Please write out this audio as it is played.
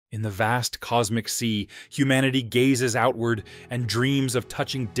In the vast cosmic sea, humanity gazes outward and dreams of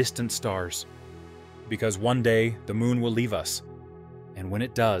touching distant stars. Because one day, the moon will leave us. And when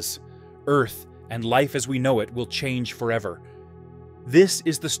it does, Earth and life as we know it will change forever. This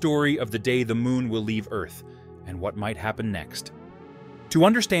is the story of the day the moon will leave Earth, and what might happen next. To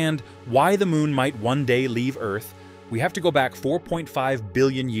understand why the moon might one day leave Earth, we have to go back 4.5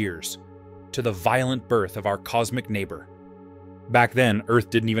 billion years, to the violent birth of our cosmic neighbor. Back then, Earth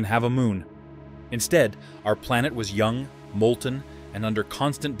didn't even have a moon. Instead, our planet was young, molten, and under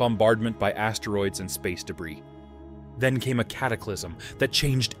constant bombardment by asteroids and space debris. Then came a cataclysm that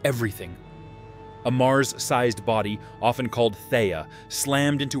changed everything. A Mars-sized body, often called Theia,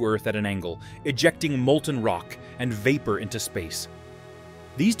 slammed into Earth at an angle, ejecting molten rock and vapor into space.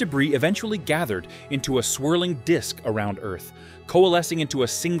 These debris eventually gathered into a swirling disk around Earth, coalescing into a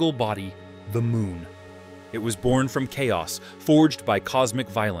single body, the Moon. It was born from chaos, forged by cosmic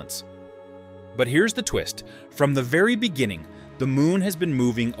violence. But here's the twist. From the very beginning, the Moon has been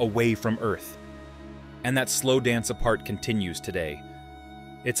moving away from Earth. And that slow dance apart continues today.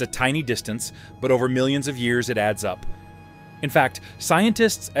 It's a tiny distance, but over millions of years it adds up. In fact,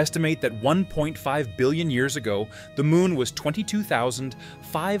 scientists estimate that 1.5 billion years ago, the Moon was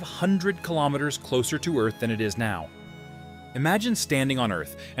 22,500 kilometers closer to Earth than it is now. Imagine standing on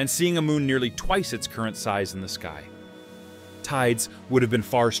Earth and seeing a moon nearly twice its current size in the sky. Tides would have been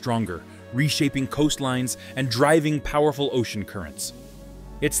far stronger, reshaping coastlines and driving powerful ocean currents.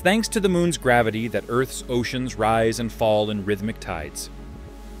 It's thanks to the moon's gravity that Earth's oceans rise and fall in rhythmic tides.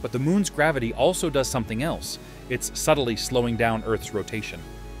 But the moon's gravity also does something else. It's subtly slowing down Earth's rotation.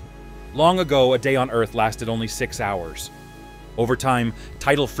 Long ago, a day on Earth lasted only 6 hours. Over time,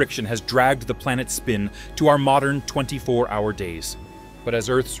 tidal friction has dragged the planet's spin to our modern 24-hour days. But as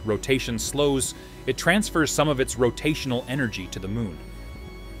Earth's rotation slows, it transfers some of its rotational energy to the moon.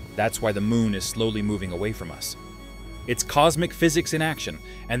 That's why the moon is slowly moving away from us. It's cosmic physics in action,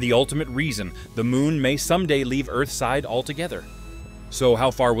 and the ultimate reason the moon may someday leave Earth's side altogether. So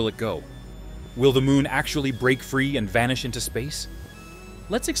how far will it go? Will the moon actually break free and vanish into space?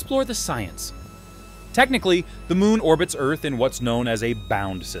 Let's explore the science. Technically, the moon orbits Earth in what's known as a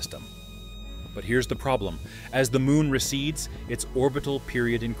bound system. But here's the problem. As the moon recedes, its orbital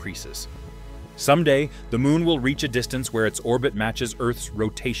period increases. Someday, the moon will reach a distance where its orbit matches Earth's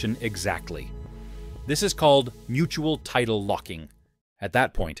rotation exactly. This is called mutual tidal locking. At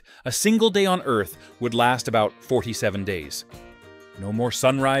that point, a single day on Earth would last about 47 days. No more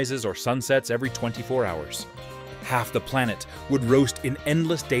sunrises or sunsets every 24 hours. Half the planet would roast in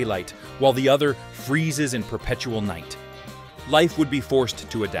endless daylight, while the other freezes in perpetual night. Life would be forced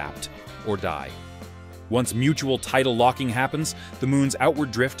to adapt, or die. Once mutual tidal locking happens, the moon's outward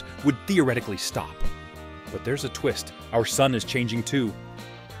drift would theoretically stop. But there's a twist. Our sun is changing too.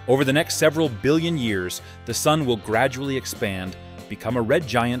 Over the next several billion years, the sun will gradually expand, become a red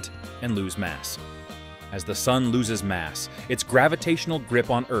giant, and lose mass. As the sun loses mass, its gravitational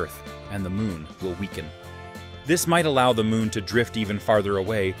grip on Earth and the moon will weaken. This might allow the moon to drift even farther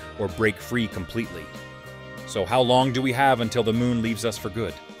away or break free completely. So how long do we have until the moon leaves us for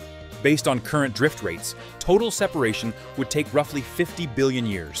good? Based on current drift rates, total separation would take roughly 50 billion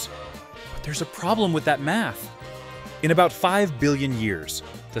years. But there's a problem with that math. In about 5 billion years,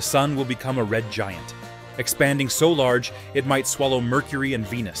 the sun will become a red giant, expanding so large it might swallow Mercury and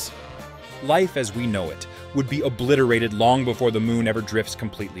Venus. Life as we know it would be obliterated long before the moon ever drifts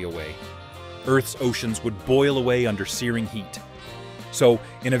completely away. Earth's oceans would boil away under searing heat. So,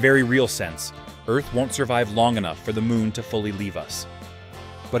 in a very real sense, Earth won't survive long enough for the moon to fully leave us.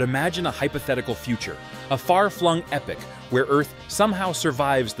 But imagine a hypothetical future, a far-flung epic where Earth somehow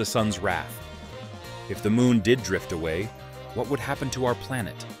survives the sun's wrath. If the moon did drift away, what would happen to our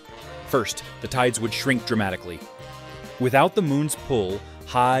planet? First, the tides would shrink dramatically. Without the moon's pull,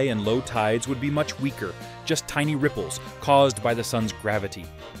 high and low tides would be much weaker, just tiny ripples caused by the sun's gravity.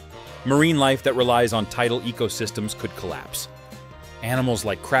 Marine life that relies on tidal ecosystems could collapse. Animals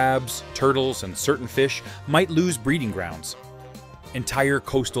like crabs, turtles, and certain fish might lose breeding grounds. Entire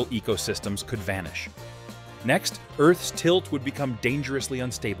coastal ecosystems could vanish. Next, Earth's tilt would become dangerously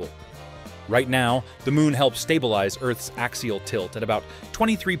unstable. Right now, the moon helps stabilize Earth's axial tilt at about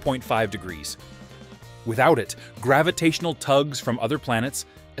 23.5 degrees. Without it, gravitational tugs from other planets,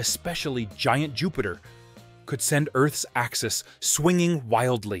 especially giant Jupiter, could send Earth's axis swinging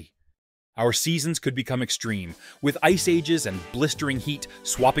wildly. Our seasons could become extreme, with ice ages and blistering heat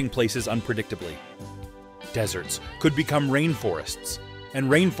swapping places unpredictably. Deserts could become rainforests, and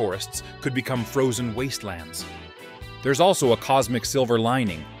rainforests could become frozen wastelands. There's also a cosmic silver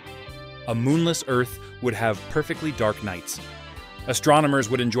lining. A moonless Earth would have perfectly dark nights. Astronomers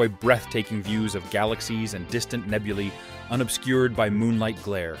would enjoy breathtaking views of galaxies and distant nebulae unobscured by moonlight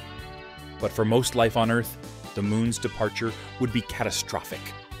glare. But for most life on Earth, the moon's departure would be catastrophic.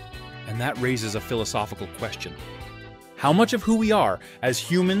 And that raises a philosophical question. How much of who we are, as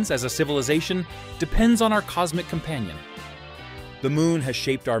humans, as a civilization, depends on our cosmic companion? The moon has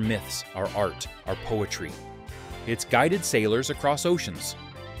shaped our myths, our art, our poetry. It's guided sailors across oceans.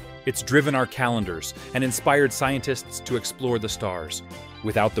 It's driven our calendars and inspired scientists to explore the stars.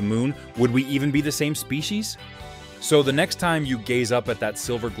 Without the moon, would we even be the same species? So the next time you gaze up at that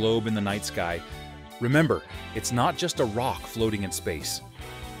silver globe in the night sky, remember, it's not just a rock floating in space.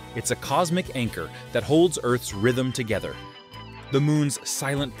 It's a cosmic anchor that holds Earth's rhythm together. The moon's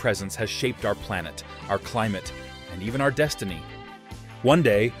silent presence has shaped our planet, our climate, and even our destiny. One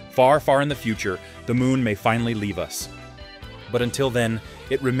day, far, far in the future, the moon may finally leave us. But until then,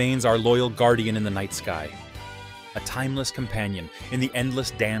 it remains our loyal guardian in the night sky, a timeless companion in the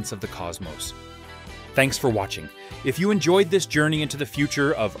endless dance of the cosmos. Thanks for watching. If you enjoyed this journey into the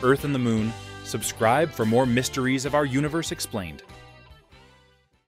future of Earth and the Moon, subscribe for more mysteries of our universe explained.